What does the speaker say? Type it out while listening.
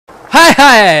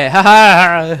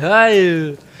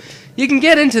You can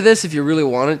get into this if you really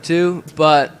wanted to,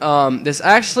 but there's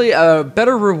actually a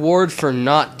better reward for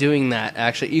not doing that.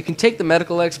 Actually, you can take the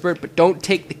medical expert, but don't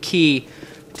take the key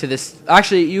to this.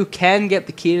 Actually, you can get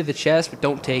the key to the chest, but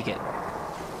don't take it.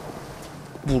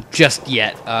 Well, just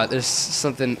yet. There's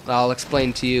something I'll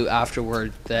explain to you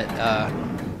afterward that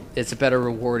it's a better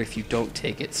reward if you don't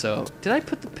take it. So, did I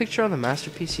put the picture on the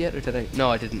masterpiece yet, or did I?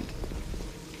 No, I didn't.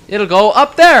 It'll go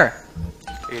up there.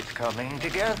 It's coming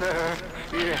together.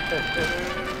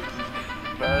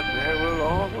 But there will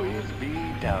always be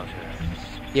doubters.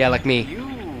 Yeah, like me. You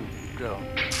don't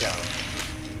doubt.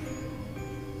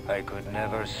 I could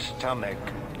never stomach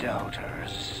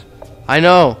doubters. I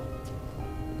know.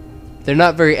 They're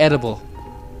not very edible.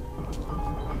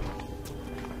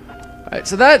 Alright,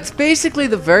 so that's basically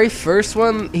the very first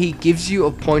one he gives you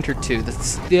a pointer to.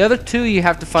 The other two you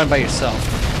have to find by yourself.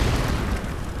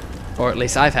 Or at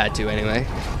least I've had to anyway.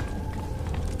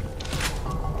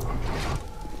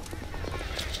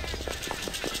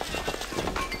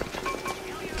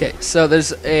 Okay, so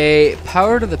there's a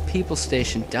power to the people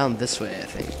station down this way, I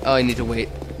think. Oh, I need to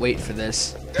wait for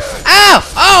this. Ow!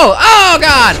 Oh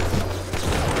God!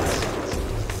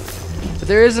 But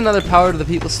there is another power to the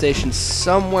people station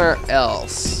somewhere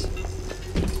else.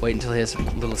 Wait until he has a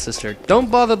little sister. Don't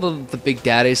bother the big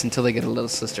daddies until they get a little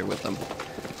sister with them.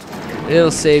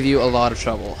 It'll save you a lot of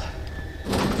trouble.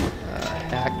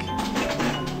 Heck.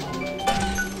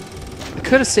 I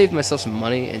could have saved myself some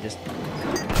money and just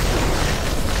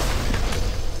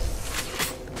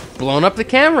blown up the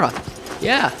camera.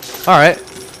 Yeah. Alright.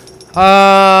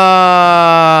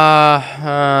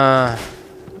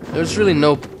 There's really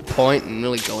no point in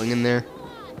really going in there.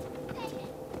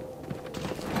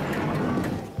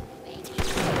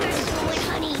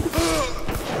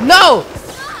 No!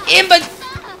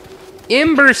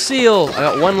 Imbecile! I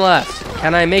got one left.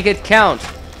 Can I make it count?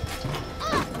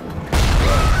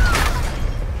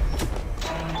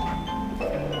 Well,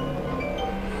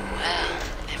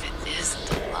 if it isn't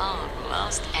the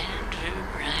long-lost Andrew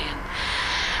Ryan.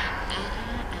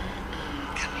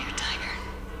 Come here, tiger.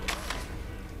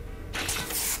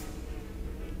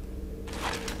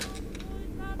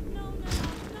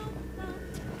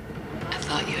 I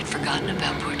thought you had forgotten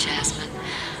about poor Jasmine,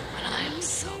 but I am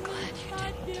so glad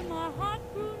you didn't.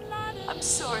 I'm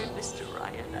sorry, Mr.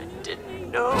 Ryan. I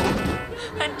didn't know.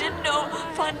 I didn't know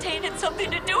Fontaine had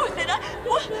something to do with it.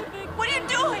 What are you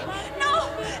doing? No,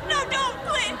 don't,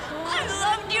 please. I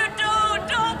loved you, don't,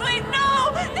 please,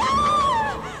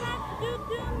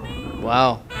 no.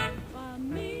 Wow.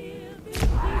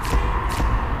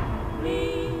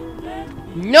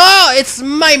 No, it's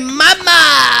my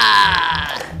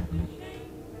mama!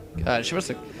 God, she must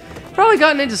have probably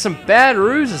gotten into some bad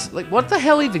ruses. Like, what the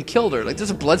hell even killed her? Like, there's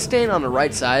a blood stain on the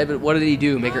right side, but what did he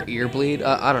do? Make her ear bleed?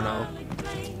 I don't know.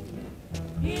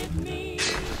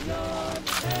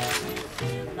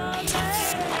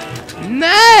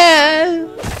 Nah!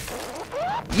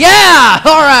 Yeah!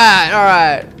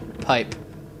 Alright! Pipe.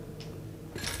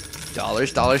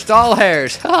 Dollars.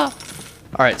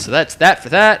 Alright, so that's that for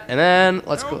that, and then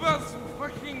let's go. How about some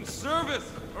fucking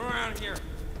service around here?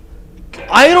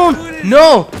 I don't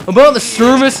know about the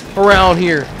service around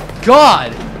here.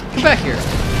 God! Come back here.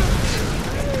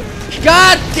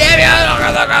 God damn it!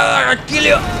 I kill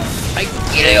you!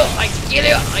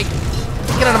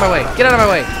 Get out of my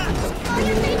way!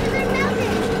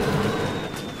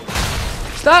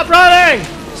 Stop running!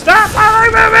 Stop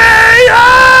running, baby!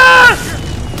 Ah!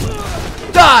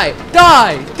 Die!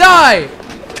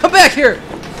 Come back here!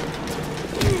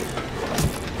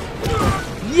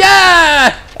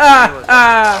 Yeah!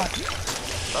 But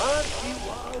he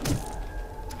was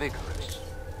vigorous.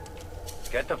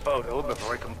 Get the photo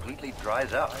before it completely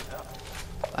dries out.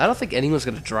 I don't think anyone's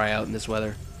gonna dry out in this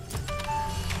weather.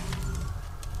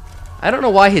 I don't know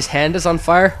why his hand is on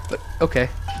fire, but okay.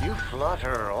 You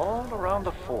flutter all around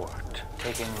the fort,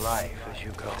 taking life as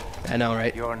you go. I know,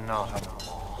 right? You're not a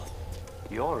moth.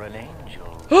 You're an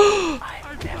angel.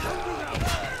 I've never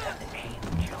hated an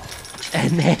angel.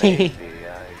 And Maybe I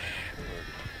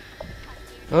should.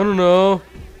 I don't know.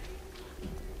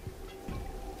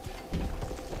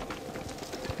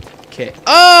 Okay.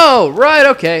 Oh, right,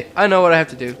 okay. I know what I have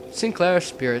to do. Sinclair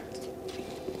Spirit.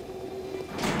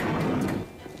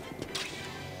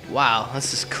 Wow,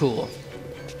 this is cool.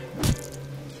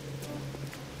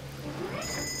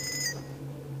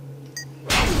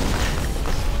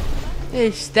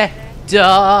 It's that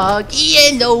doggy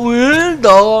in the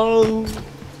window.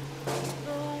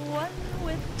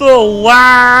 The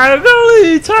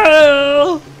waggly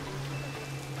tail.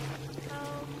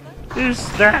 It's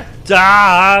that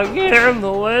dog in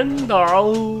the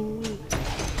window.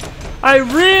 I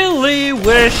really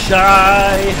wish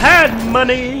I had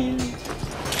money,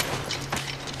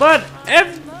 but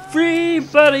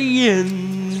everybody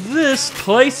in this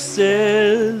place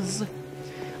is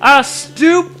a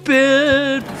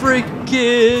stupid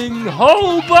freaking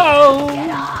hobo.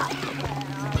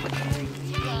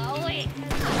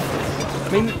 I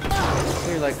mean,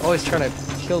 you're like always trying to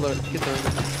get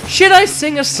the. Should I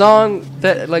sing a song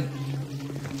that like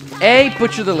A,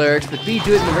 butcher the lyrics, but B,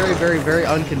 do it in a very, very, very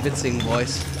unconvincing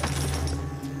voice?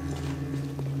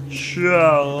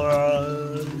 Shall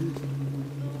I?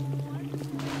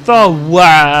 The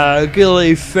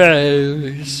waggly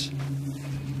face.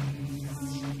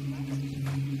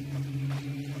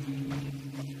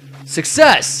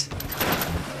 Success!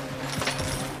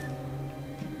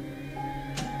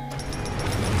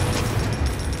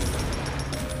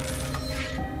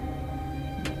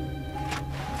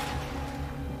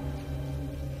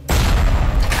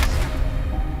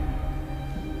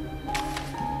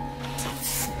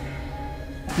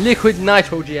 Liquid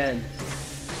nitrogen.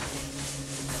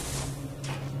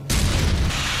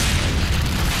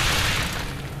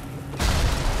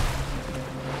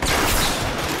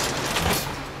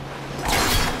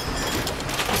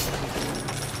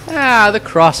 Ah, the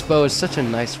crossbow is such a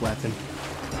nice weapon.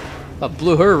 I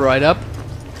blew her right up.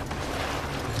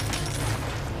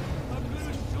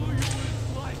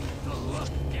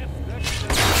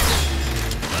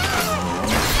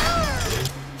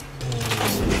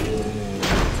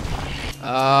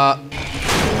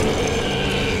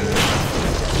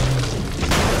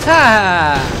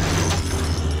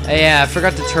 Yeah, I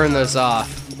forgot to turn those off.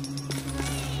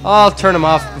 I'll turn them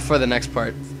off before the next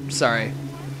part. Sorry.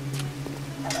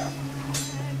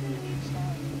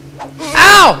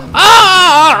 Ow!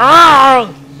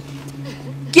 Ah!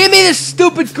 Give me this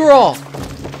stupid girl!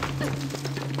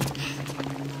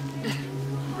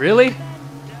 Really?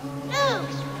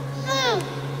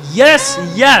 Yes,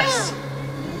 yes!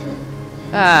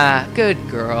 Ah, good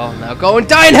girl. Now go and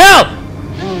die in hell!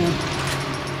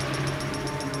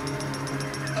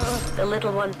 The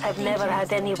little ones have never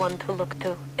had anyone to look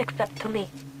to, except to me,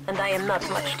 and I am not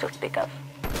much to speak of.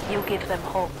 You give them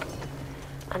hope.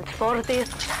 And for this,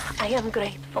 I am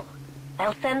grateful.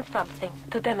 I'll send something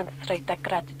to demonstrate that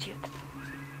gratitude.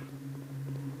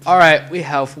 Alright, we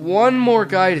have one more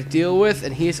guy to deal with,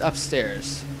 and he's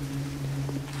upstairs.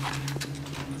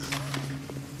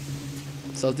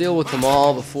 So I'll deal with them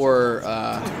all before,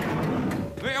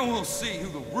 Then we'll see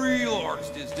who the real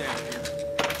artist is down here.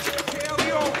 Tell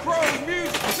the old crow's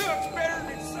music sucks better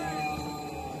than it sounds.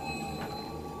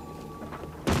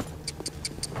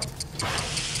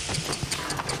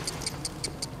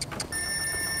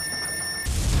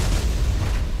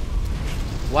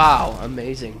 wow,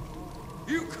 amazing.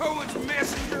 You Cohen's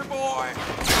messenger boy.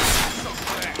 So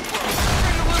fat, bro.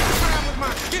 Spend a little time with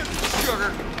my kids,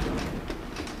 sugar.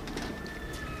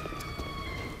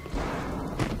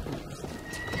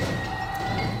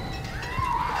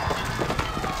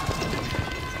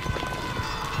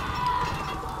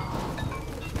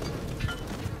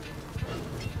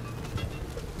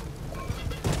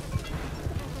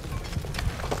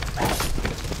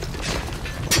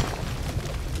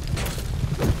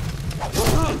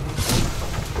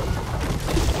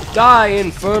 Die,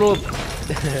 infernal...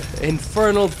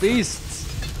 infernal beasts!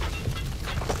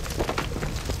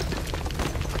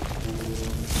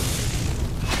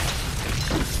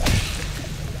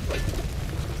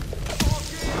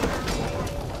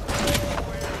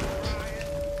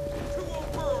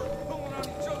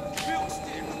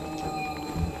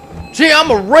 See, I'm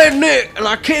a redneck, and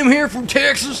I came here from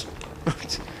Texas!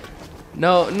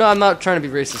 No, I'm not trying to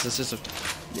be racist, it's just a...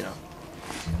 you know...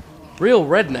 real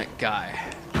redneck guy.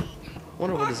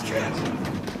 Wonder what his name is.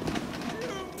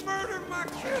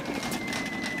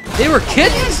 They were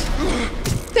kittens?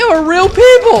 They were real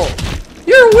people!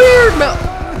 You're weird, Mel.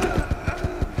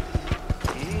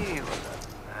 He was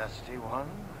a nasty one.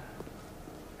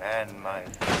 And my...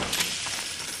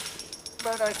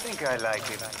 But I think I like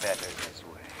it better this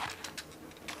way.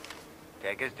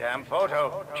 Take his damn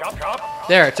photo. Chop, chop.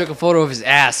 There, I took a photo of his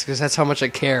ass, because that's how much I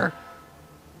care.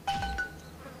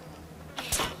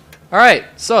 Alright,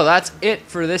 so that's it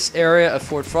for this area of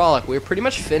Fort Frolic. We're pretty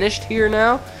much finished here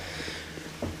now.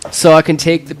 So I can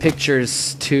take the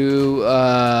pictures to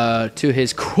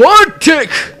his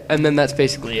Quantic! And then that's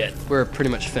basically it. We're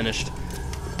pretty much finished.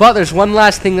 But there's one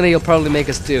last thing that he'll probably make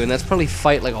us do, and that's probably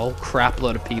fight like a whole crap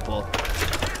load of people.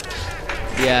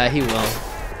 Yeah, he will.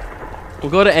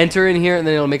 We'll go to enter in here, and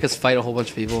then it'll make us fight a whole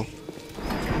bunch of people.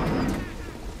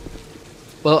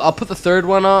 Well, I'll put the third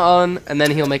one on, and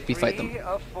then he'll make me fight them. 3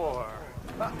 of 4.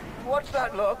 What's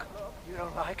that look? You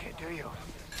don't like it, do you? You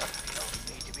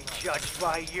don't need to be judged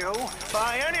by you,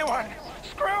 by anyone.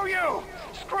 Screw you!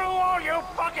 Screw all you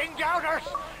fucking doubters!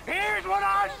 Here's what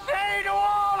I say to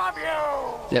all of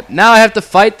you! Yep, now I have to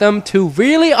fight them to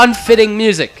really unfitting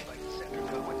music.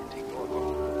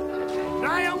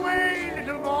 Fly away,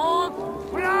 little morg!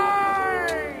 Fly!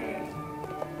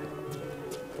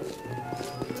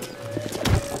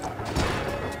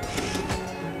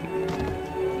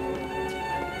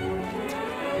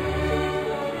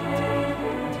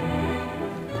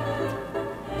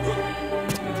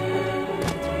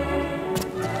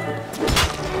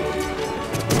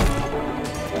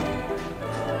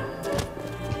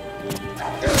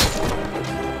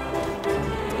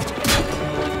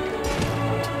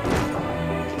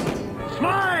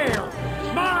 Smile!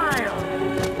 Smile!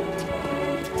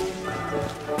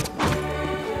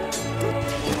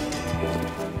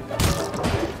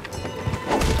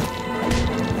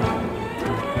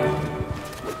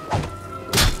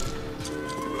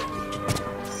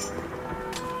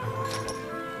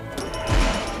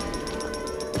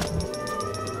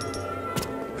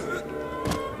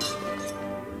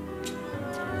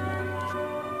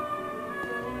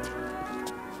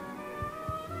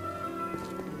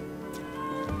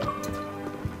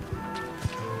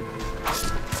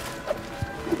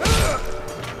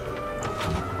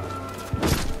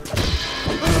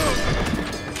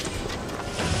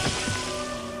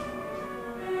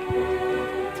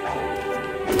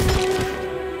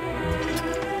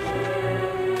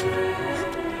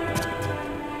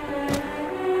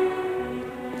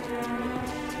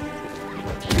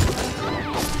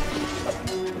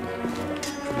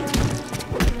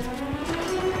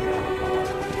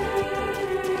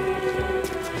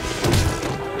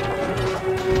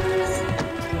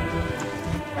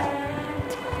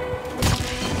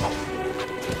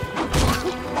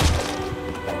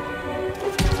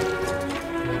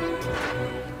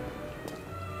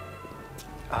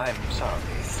 I'm sorry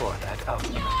for that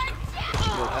outburst.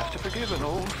 You'll have to forgive an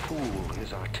old fool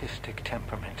his artistic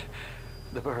temperament.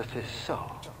 The birth is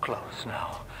so close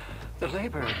now. The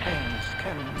labor pains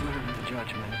can blur the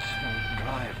judgments and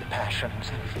drive the passions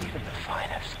of even the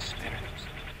finest spirits.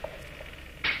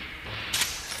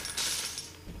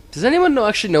 Does anyone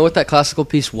actually know what that classical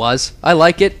piece was? I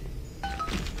like it.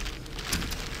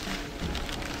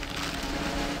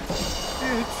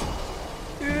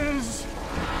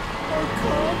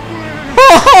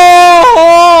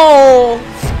 Oh,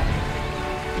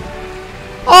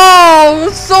 I'm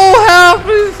so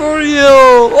happy for you!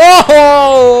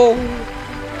 Oh!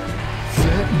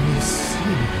 Let me see it.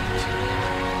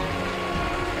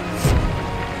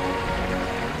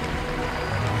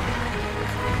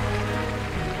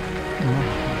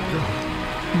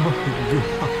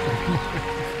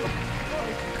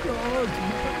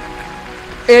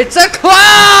 It's a clown!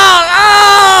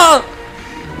 Ah!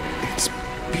 It's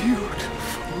beautiful.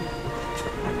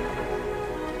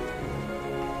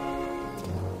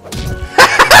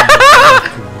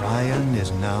 Ryan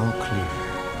is now clear.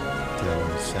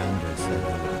 Tell Sandra said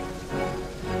hello.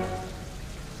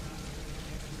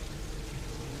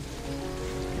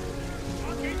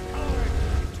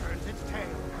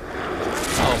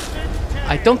 Oh,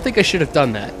 I don't think I should have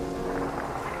done that.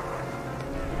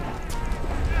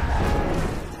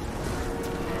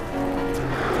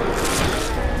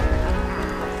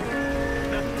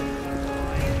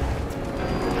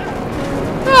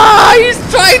 He's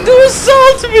trying to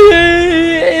assault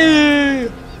me!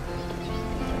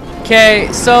 Okay,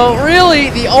 so really,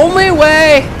 the only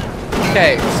way...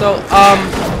 Okay, so,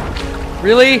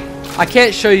 really? I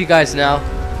can't show you guys now.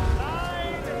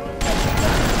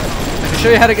 I can show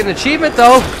you how to get an achievement,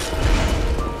 though.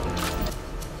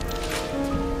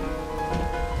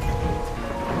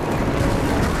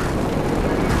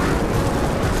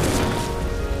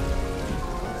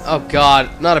 Oh god,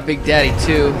 not a Big Daddy,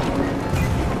 too.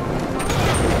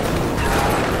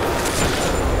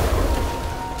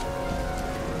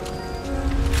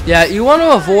 Yeah, you want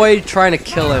to avoid trying to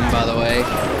kill him, by the way.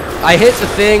 I hit the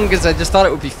thing because I just thought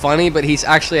it would be funny, but he's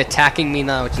actually attacking me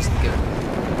now, which isn't good.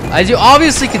 As you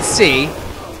obviously can see... What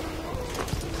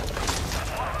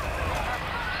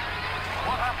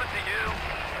happened to you?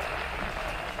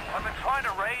 I've been trying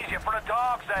to raise you for a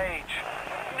dog's age.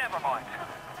 Never mind.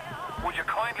 Would you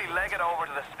kindly leg it over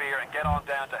to the spear and get on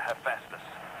down to Hephaestus?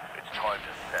 It's time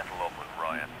to settle up with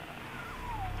Ryan.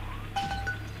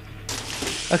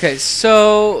 Okay,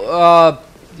 so,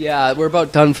 yeah, we're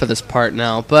about done for this part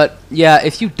now. But, yeah,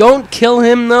 if you don't kill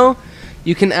him, though,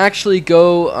 you can actually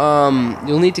go,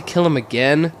 you'll need to kill him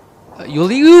again. You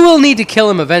will need to kill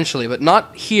him eventually, but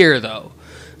not here, though.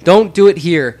 Don't do it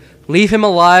here. Leave him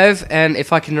alive, and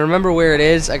if I can remember where it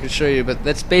is, I can show you, but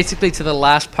that's basically to the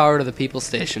last part of the people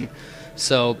station.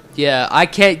 So, yeah, I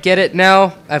can't get it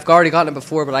now. I've already gotten it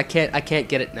before, but I can't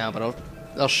get it now, but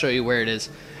I'll show you where it is.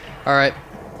 Alright.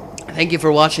 Thank you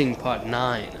for watching part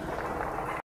 9.